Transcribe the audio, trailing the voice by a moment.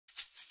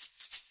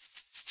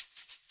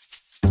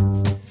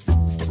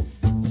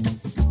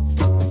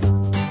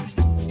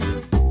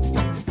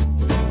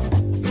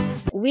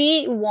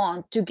we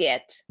want to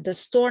get the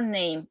store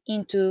name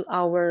into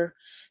our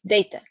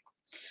data,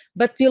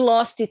 but we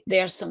lost it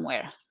there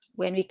somewhere.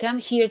 When we come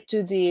here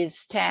to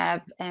this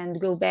tab and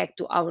go back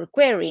to our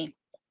query,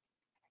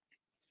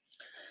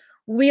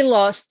 we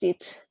lost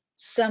it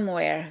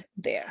somewhere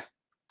there.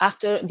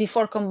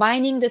 Before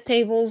combining the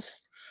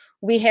tables,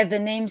 we have the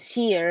names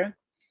here.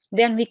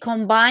 Then we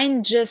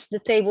combine just the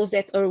tables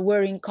that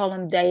were in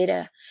column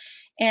data.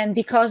 And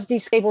because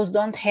these tables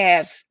don't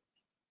have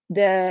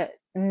the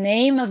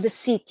name of the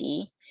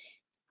city,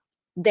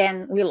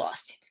 then we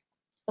lost it.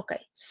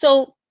 Okay,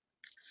 so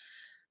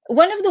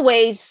one of the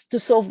ways to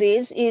solve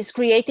this is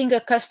creating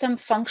a custom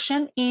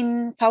function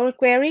in Power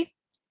Query,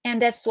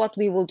 and that's what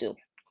we will do.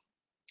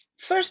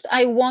 First,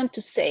 I want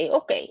to say,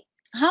 okay,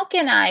 how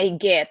can I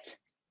get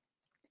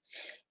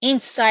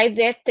inside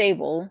that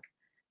table?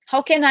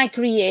 How can I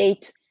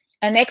create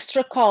an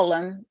extra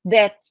column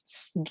that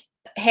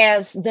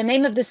has the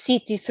name of the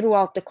city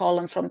throughout the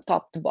column from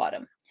top to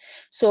bottom?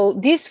 So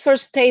this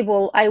first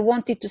table, I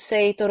wanted to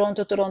say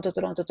Toronto, Toronto,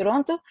 Toronto,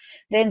 Toronto.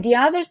 Then the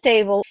other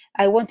table,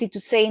 I wanted to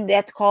say in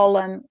that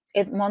column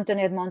Edmonton,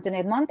 Edmonton,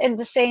 Edmonton, and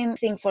the same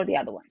thing for the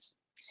other ones,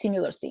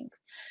 similar things.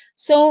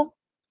 So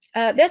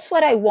that's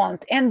what I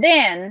want. And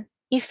then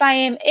if I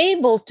am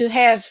able to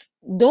have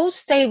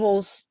those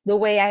tables the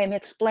way I am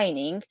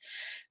explaining,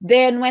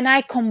 then when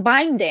I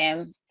combine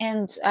them,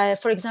 and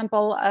for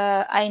example,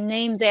 I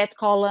name that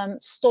column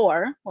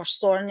store or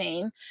store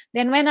name,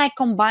 then when I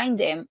combine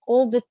them,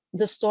 all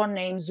the store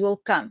names will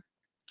come.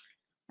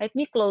 Let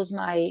me close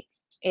my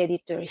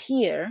editor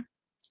here,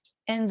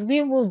 and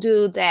we will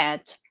do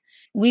that.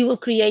 We will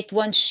create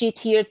one sheet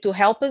here to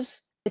help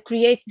us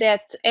create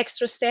that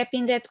extra step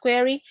in that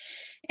query,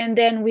 and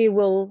then we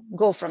will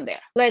go from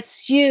there.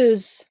 Let's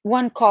use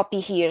one copy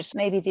here. So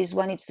maybe this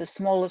one is the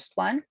smallest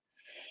one.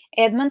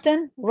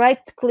 Edmonton, right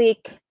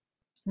click,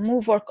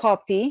 move or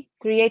copy,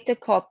 create a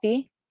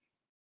copy.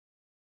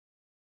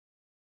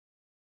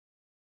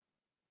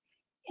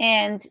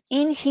 And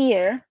in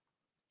here,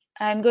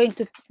 I'm going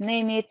to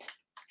name it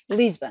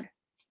Lisbon.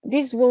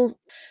 This will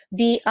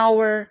be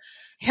our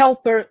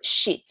helper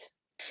sheet.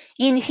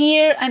 In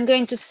here, I'm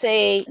going to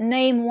say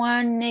name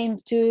 1, name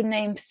 2,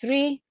 name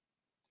 3.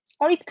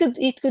 Or it could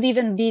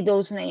even be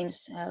those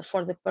names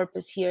for the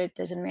purpose here. It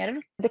doesn't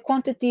matter. The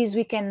quantities,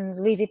 we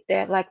can leave it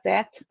there like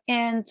that.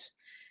 And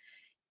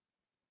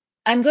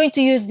I'm going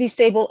to use this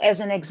table as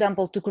an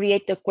example to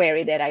create the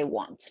query that I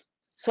want.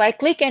 So I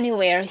click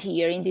anywhere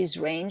here in this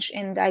range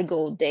and I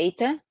go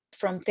data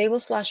from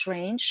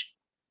table/range.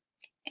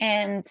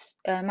 And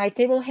my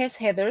table has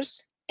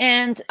headers.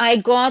 And I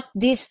got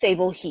this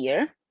table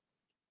here.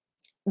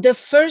 The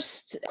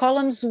first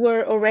columns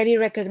were already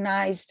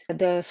recognized.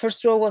 The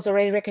first row was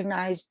already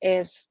recognized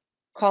as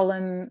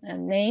column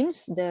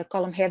names, the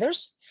column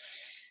headers.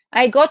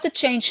 I got a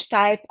change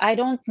type. I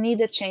don't need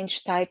a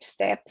change type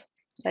step.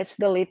 Let's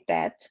delete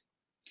that.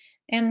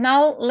 And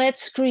now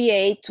let's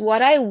create,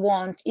 what I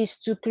want is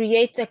to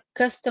create a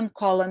custom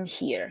column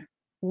here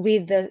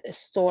with the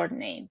store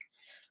name.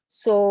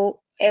 So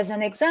as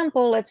an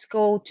example, let's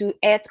go to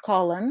add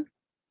column,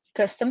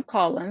 custom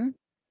column,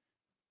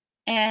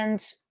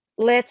 and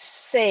let's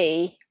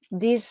say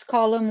this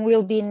column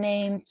will be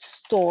named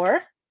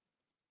store.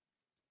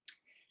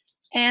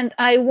 And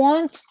I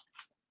want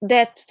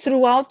that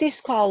throughout this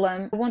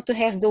column, I want to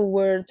have the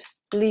word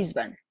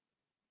Lisbon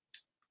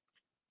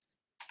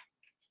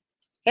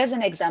as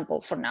an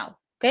example for now,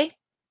 okay?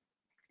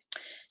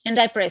 And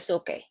I press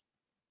OK.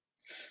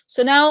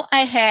 So now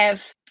I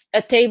have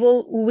a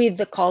table with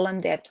the column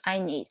that I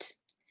need.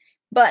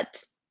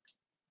 But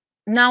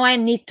now I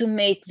need to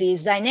make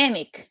this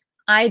dynamic.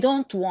 I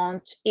don't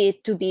want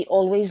it to be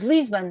always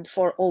Lisbon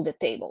for all the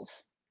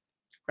tables,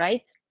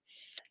 right?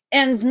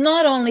 And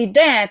not only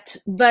that,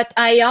 but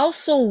I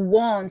also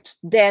want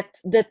that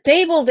the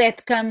table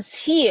that comes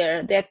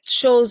here that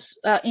shows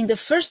in the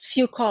first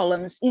few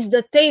columns is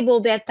the table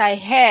that I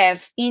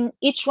have in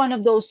each one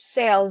of those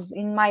cells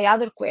in my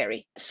other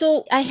query.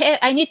 So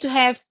I need to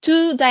have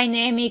two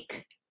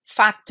dynamic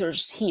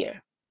factors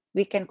here.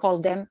 We can call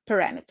them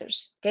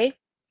parameters, okay?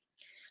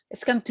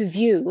 Let's come to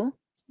View,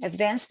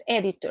 Advanced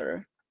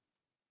Editor.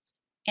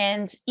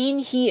 And in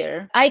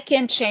here, I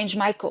can change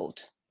my code.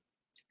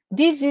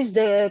 This is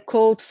the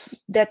code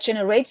that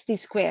generates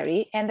this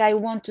query, and I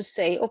want to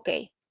say,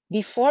 okay,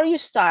 before you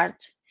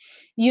start,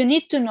 you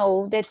need to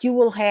know that you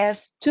will have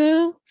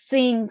two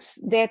things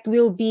that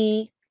will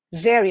be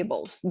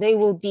variables. They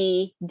will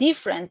be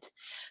different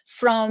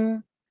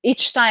from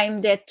each time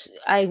that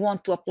I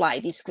want to apply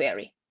this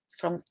query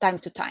from time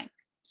to time.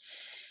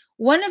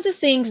 One of the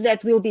things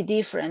that will be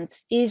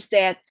different is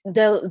that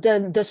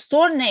the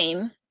store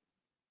name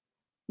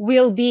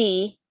will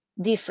be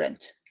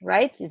different,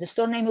 right? The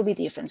store name will be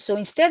different. So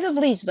instead of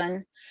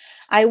Lisbon,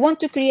 I want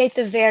to create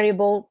a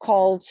variable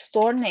called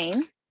store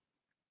name.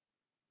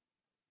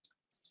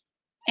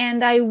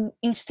 And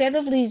instead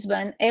of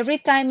Lisbon, every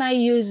time I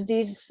use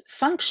this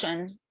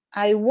function,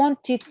 I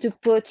wanted to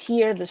put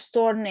here the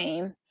store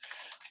name,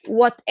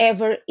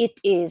 whatever it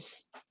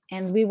is.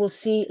 And we will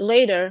see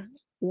later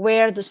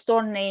where the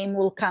store name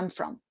will come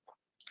from.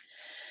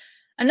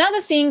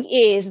 Another thing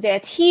is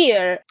that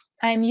here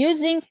I'm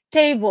using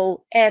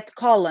table add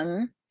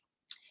column,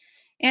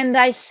 and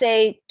I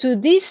say to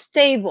this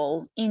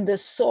table in the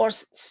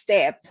source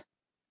step,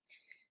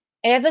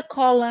 add a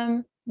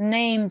column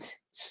named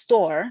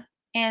store,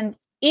 and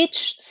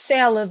each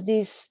cell of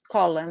this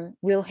column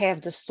will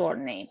have the store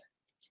name.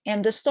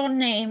 And the store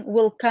name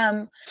will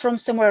come from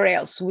somewhere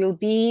else, will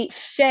be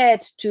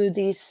fed to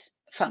this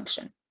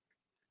function.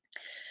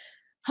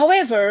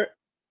 However,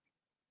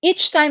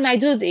 each time I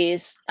do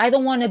this, I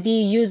don't want to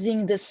be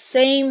using the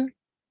same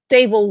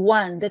table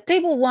one. The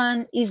table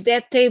one is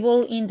that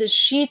table in the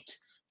sheet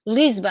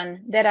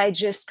Lisbon that I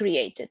just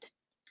created.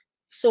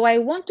 So I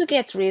want to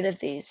get rid of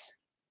this.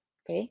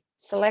 Okay,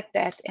 select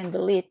that and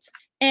delete.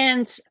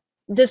 And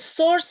the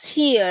source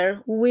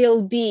here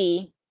will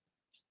be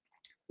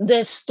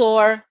the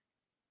store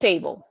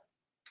table,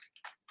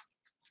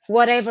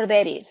 whatever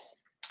that is.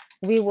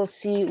 We will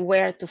see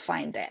where to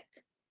find that,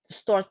 the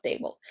store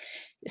table.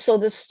 So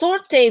the store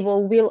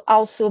table will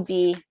also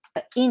be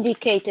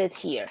indicated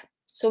here.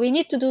 So we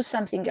need to do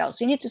something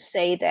else. We need to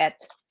say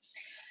that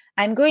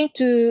I'm going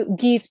to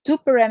give two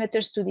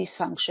parameters to this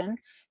function.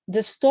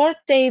 The store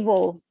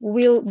table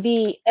will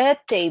be a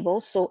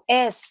table, so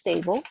as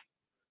table,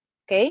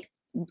 okay?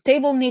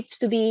 Table needs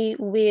to be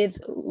with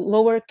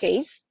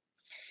lowercase.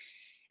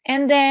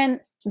 And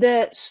then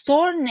the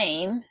store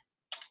name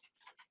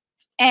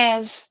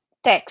as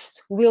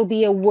text will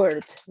be a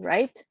word,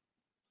 right?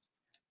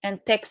 And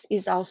text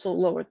is also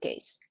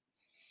lowercase.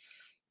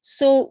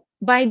 So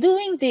by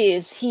doing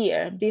this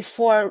here,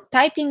 before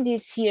typing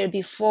this here,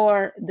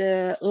 before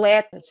the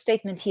let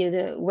statement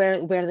here,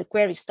 where the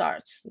query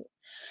starts,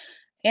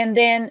 and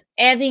then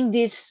adding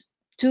these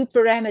two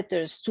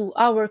parameters to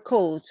our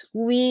code,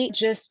 we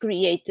just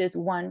created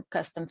one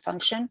custom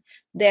function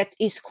that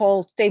is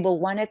called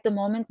table1 at the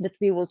moment, but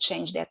we will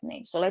change that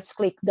name. So let's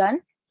click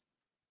done.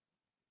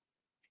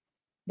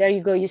 There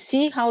you go. You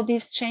see how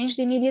this changed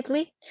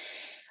immediately?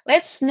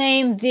 Let's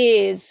name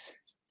this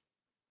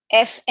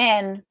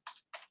fn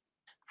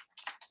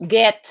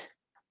get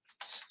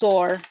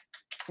store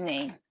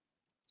name.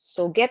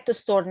 So get the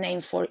store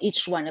name for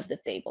each one of the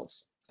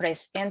tables.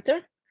 Press enter.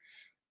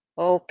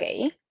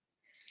 Okay.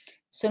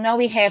 So now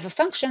we have a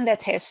function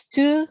that has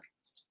two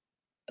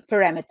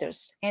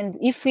parameters. And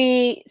if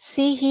we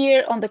see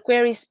here on the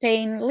queries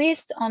pane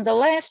list on the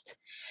left,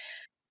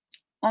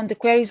 on the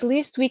queries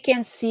list, we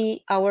can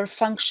see our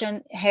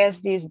function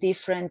has this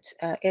different,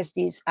 as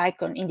this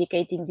icon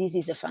indicating this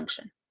is a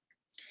function.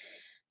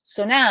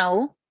 So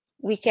now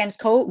we can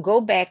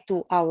go back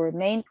to our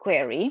main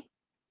query,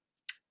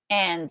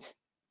 and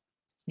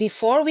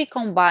before we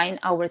combine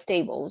our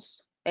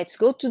tables, let's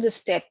go to the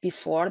step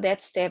before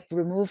that step,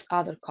 remove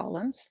other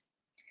columns.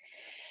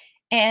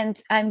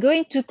 And I'm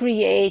going to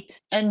create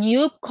a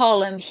new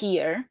column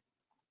here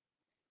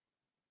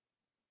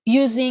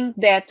using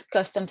that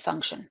custom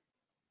function.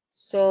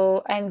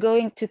 So I'm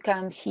going to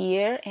come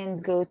here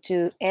and go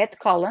to add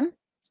column,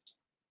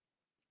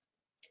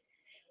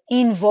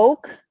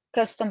 invoke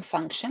custom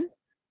function.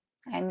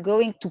 I'm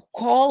going to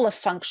call a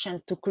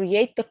function to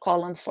create the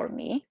column for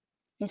me.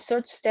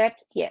 Insert step,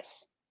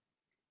 yes.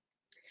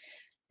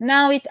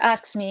 Now it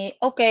asks me,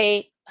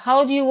 okay,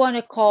 how do you want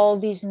to call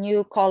this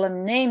new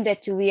column name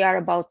that we are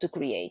about to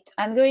create?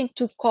 I'm going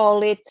to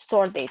call it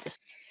store data.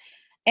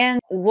 And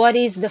what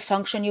is the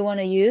function you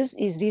want to use?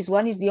 Is this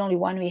one is the only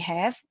one we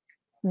have?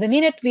 The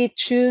minute we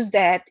choose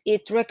that,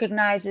 it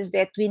recognizes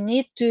that we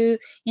need to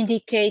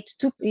indicate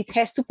it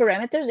has two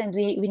parameters, and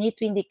we need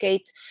to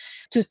indicate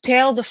to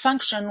tell the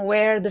function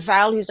where the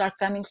values are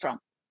coming from.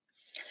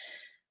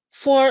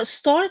 For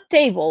store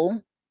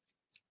table,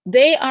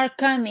 they are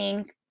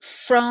coming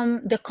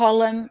from the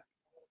column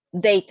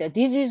data.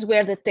 This is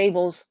where the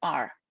tables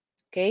are,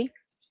 okay?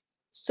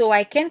 So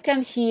I can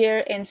come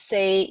here and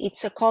say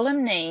it's a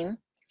column name,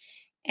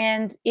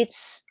 and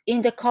it's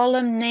in the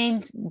column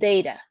named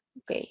data,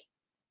 okay,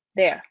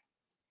 there.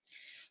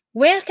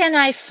 Where can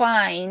I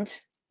find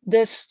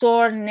the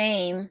store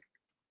name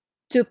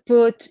to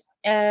put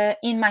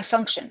in my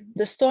function?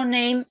 The store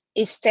name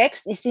is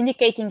text. It's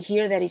indicating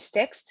here that is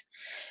text,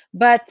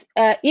 but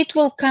it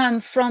will come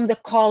from the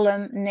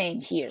column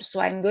name here. So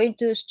I'm going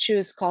to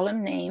choose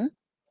column name,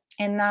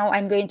 and now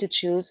I'm going to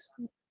choose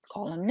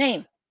column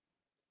name.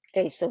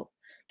 Okay,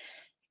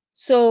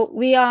 so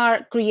we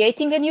are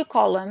creating a new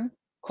column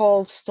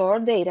called store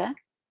data.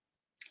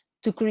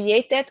 To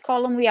create that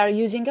column, we are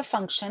using a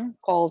function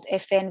called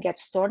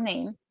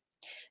fn_get_store_name.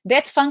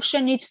 That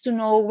function needs to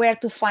know where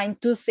to find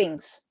two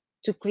things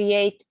to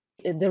create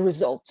the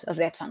result of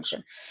that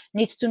function.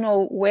 Needs to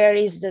know where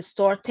is the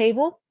store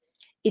table.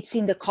 It's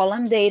in the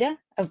column data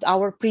of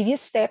our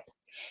previous step.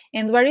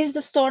 And where is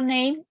the store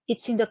name?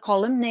 It's in the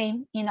column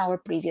name in our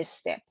previous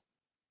step.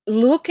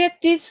 Look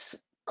at this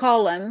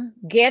column,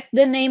 get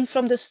the name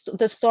from the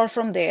store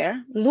from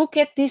there. Look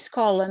at this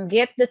column,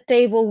 get the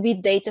table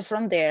with data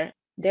from there.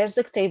 There's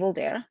the table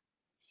there.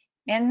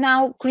 And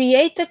now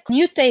create a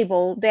new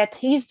table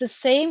that is the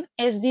same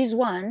as this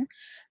one,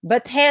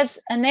 but has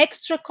an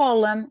extra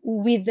column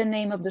with the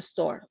name of the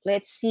store.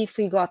 Let's see if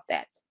we got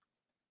that.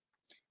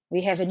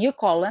 We have a new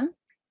column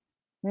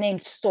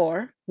named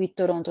store with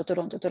Toronto,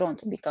 Toronto,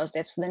 Toronto, because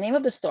that's the name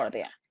of the store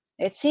there.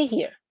 Let's see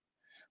here.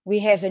 We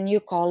have a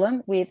new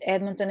column with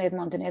Edmonton,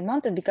 Edmonton,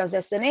 Edmonton, because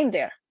that's the name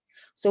there.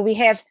 So we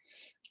have,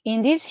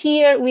 in this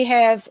here, we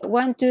have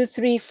 1, 2,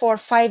 3, 4,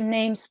 5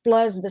 names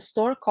plus the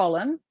store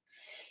column.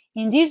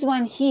 In this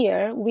one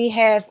here, we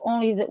have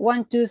only the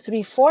 1, 2,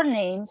 3, 4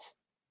 names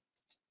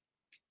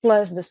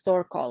plus the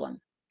store column,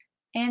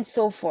 and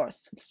so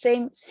forth.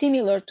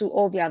 Similar to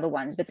all the other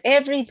ones, but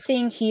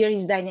everything here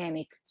is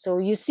dynamic. So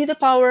you see the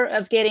power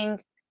of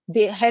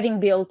having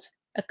built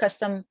a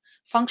custom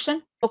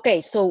function.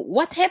 Okay, so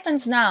what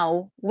happens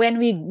now when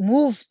we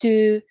move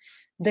to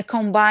the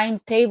combine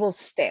table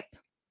step?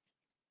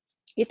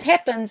 It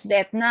happens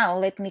that now,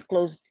 let me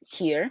close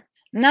here.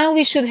 Now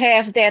we should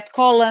have that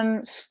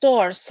column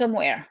store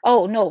somewhere.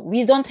 Oh, no,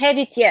 we don't have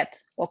it yet.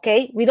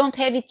 Okay, we don't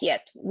have it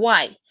yet.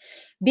 Why?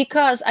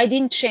 Because I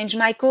didn't change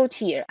my code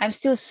here. I'm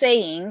still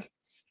saying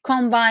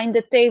combine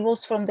the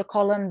tables from the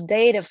column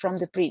data from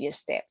the previous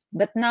step.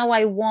 But now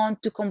I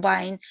want to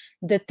combine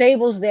the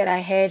tables that I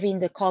have in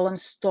the column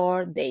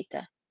store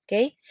data.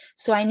 Okay,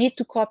 so I need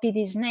to copy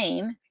this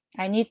name.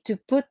 I need to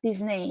put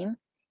this name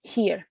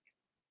here,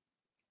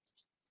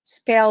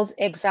 spelled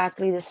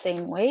exactly the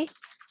same way.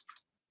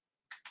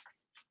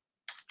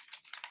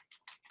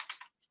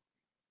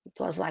 It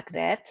was like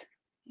that.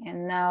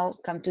 And now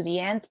come to the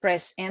end,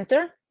 press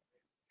enter.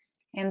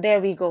 And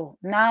there we go.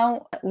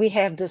 Now we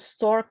have the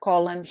store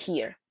column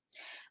here.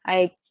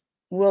 I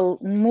will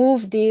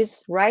move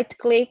this, right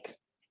click,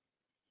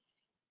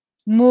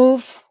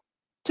 move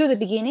to the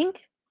beginning,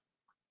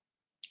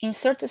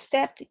 insert a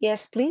step.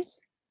 Yes,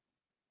 please.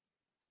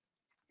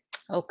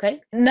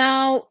 Okay.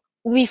 Now,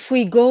 if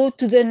we go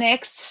to the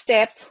next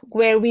step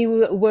where we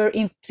were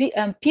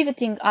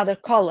pivoting other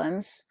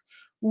columns,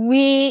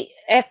 we,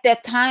 at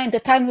that time, the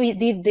time we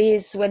did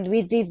this, when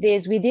we did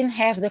this, we didn't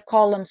have the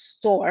column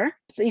store.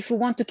 So if we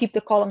want to keep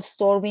the column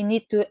store, we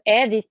need to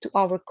add it to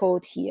our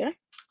code here.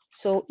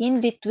 So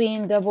in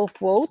between double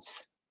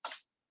quotes,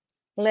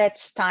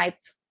 let's type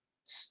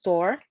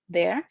store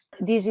there.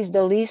 This is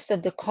the list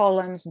of the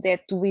columns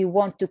that we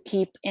want to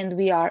keep, and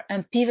we are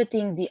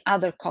unpivoting the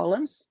other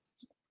columns.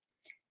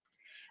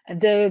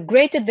 The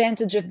great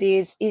advantage of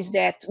this is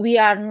that we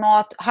are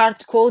not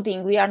hard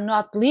coding. We are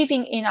not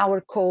leaving in our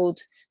code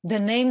the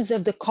names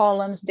of the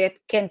columns that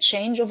can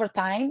change over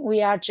time.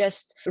 We are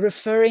just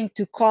referring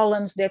to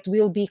columns that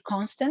will be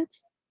constant.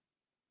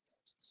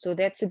 So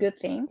that's a good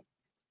thing.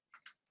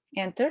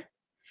 Enter.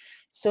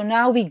 So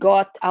now we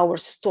got our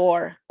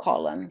store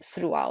column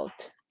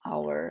throughout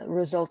our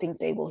resulting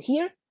table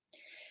here.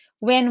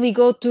 When we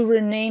go to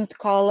renamed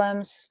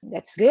columns,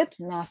 that's good.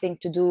 Nothing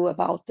to do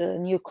about the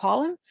new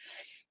column.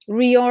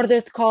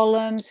 Reordered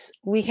columns,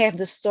 we have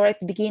the store at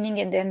the beginning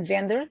and then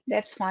vendor.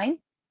 That's fine,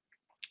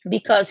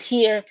 because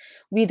here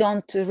we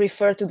don't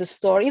refer to the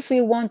store. If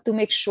we want to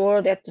make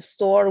sure that the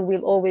store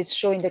will always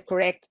show in the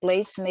correct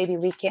place, maybe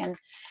we can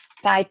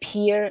type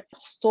here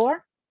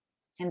store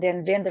and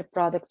then vendor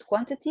product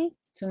quantity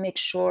to make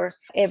sure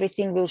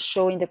everything will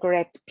show in the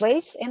correct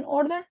place and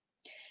order.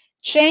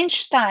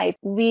 Change type,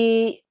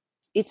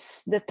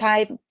 it's the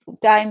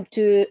time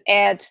to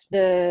add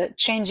the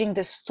changing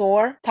the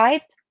store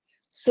type.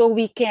 So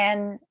we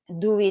can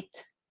do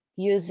it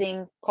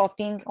using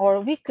copying,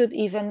 or we could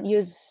even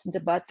use the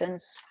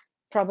buttons.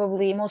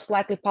 Probably, most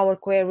likely,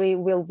 powerquery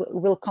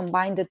will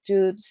combine the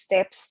two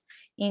steps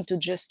into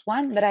just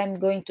one, but I'm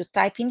going to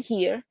type in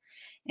here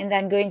and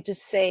I'm going to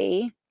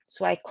say,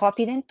 so I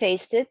copied and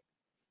pasted.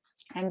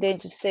 I'm going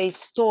to say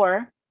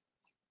store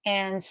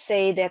and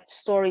say that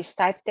store is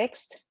type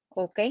text.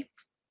 Okay.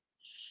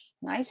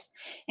 Nice.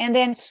 And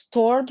then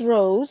sorted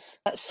rows,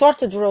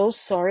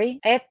 sorry.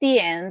 At the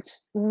end,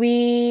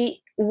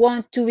 we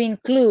want to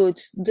include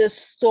the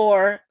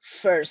store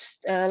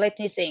first. Let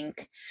me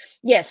think.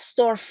 Yes,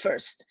 store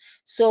first.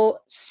 So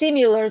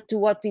similar to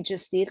what we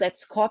just did,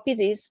 let's copy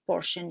this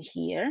portion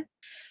here.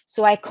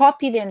 So I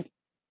copied and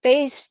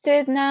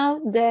pasted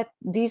now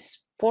this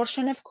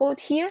portion of code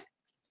here.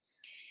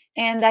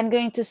 And I'm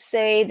going to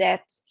say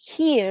that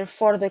here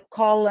for the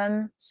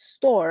column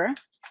store,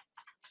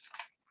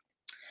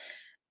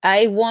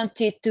 I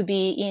want it to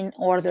be in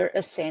order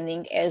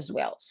ascending as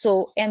well.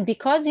 So, and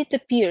because it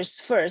appears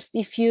first,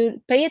 if you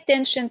pay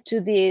attention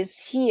to this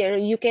here,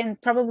 you can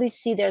probably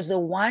see there's a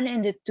 1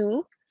 and a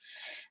 2.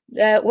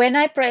 When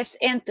I press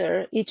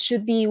enter, it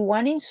should be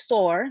 1 in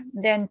store,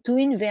 then 2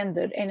 in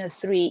vendor, and a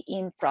 3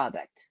 in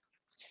product.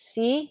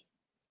 See?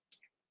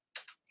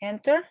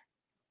 Enter.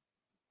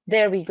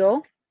 There we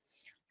go.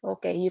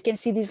 Okay, you can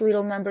see these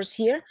little numbers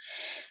here.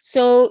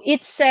 So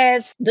it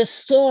says the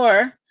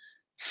store.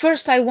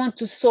 First, I want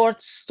to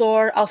sort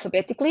store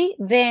alphabetically.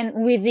 Then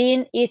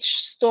within each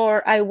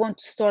store, I want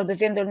to store the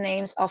vendor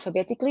names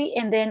alphabetically.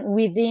 And then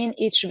within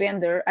each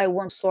vendor, I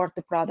want to sort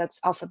the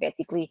products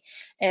alphabetically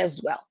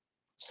as well.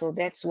 So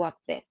that's what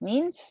that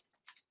means.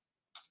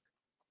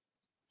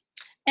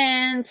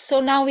 And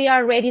so now we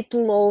are ready to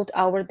load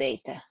our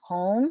data.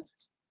 Home,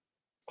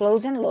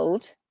 close and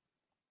load.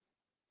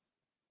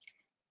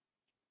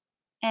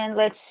 And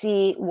let's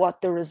see what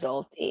the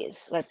result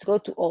is. Let's go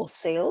to all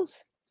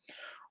sales.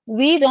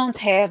 We don't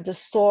have the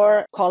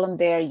store column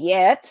there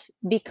yet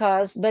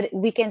but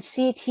we can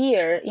see it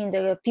here in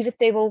the pivot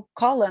table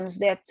columns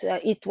that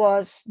it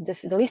was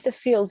the list of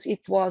fields,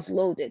 it was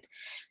loaded.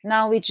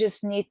 Now we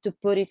just need to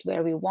put it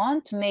where we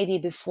want, maybe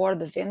before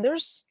the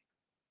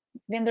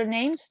vendor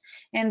names,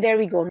 and there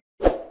we go.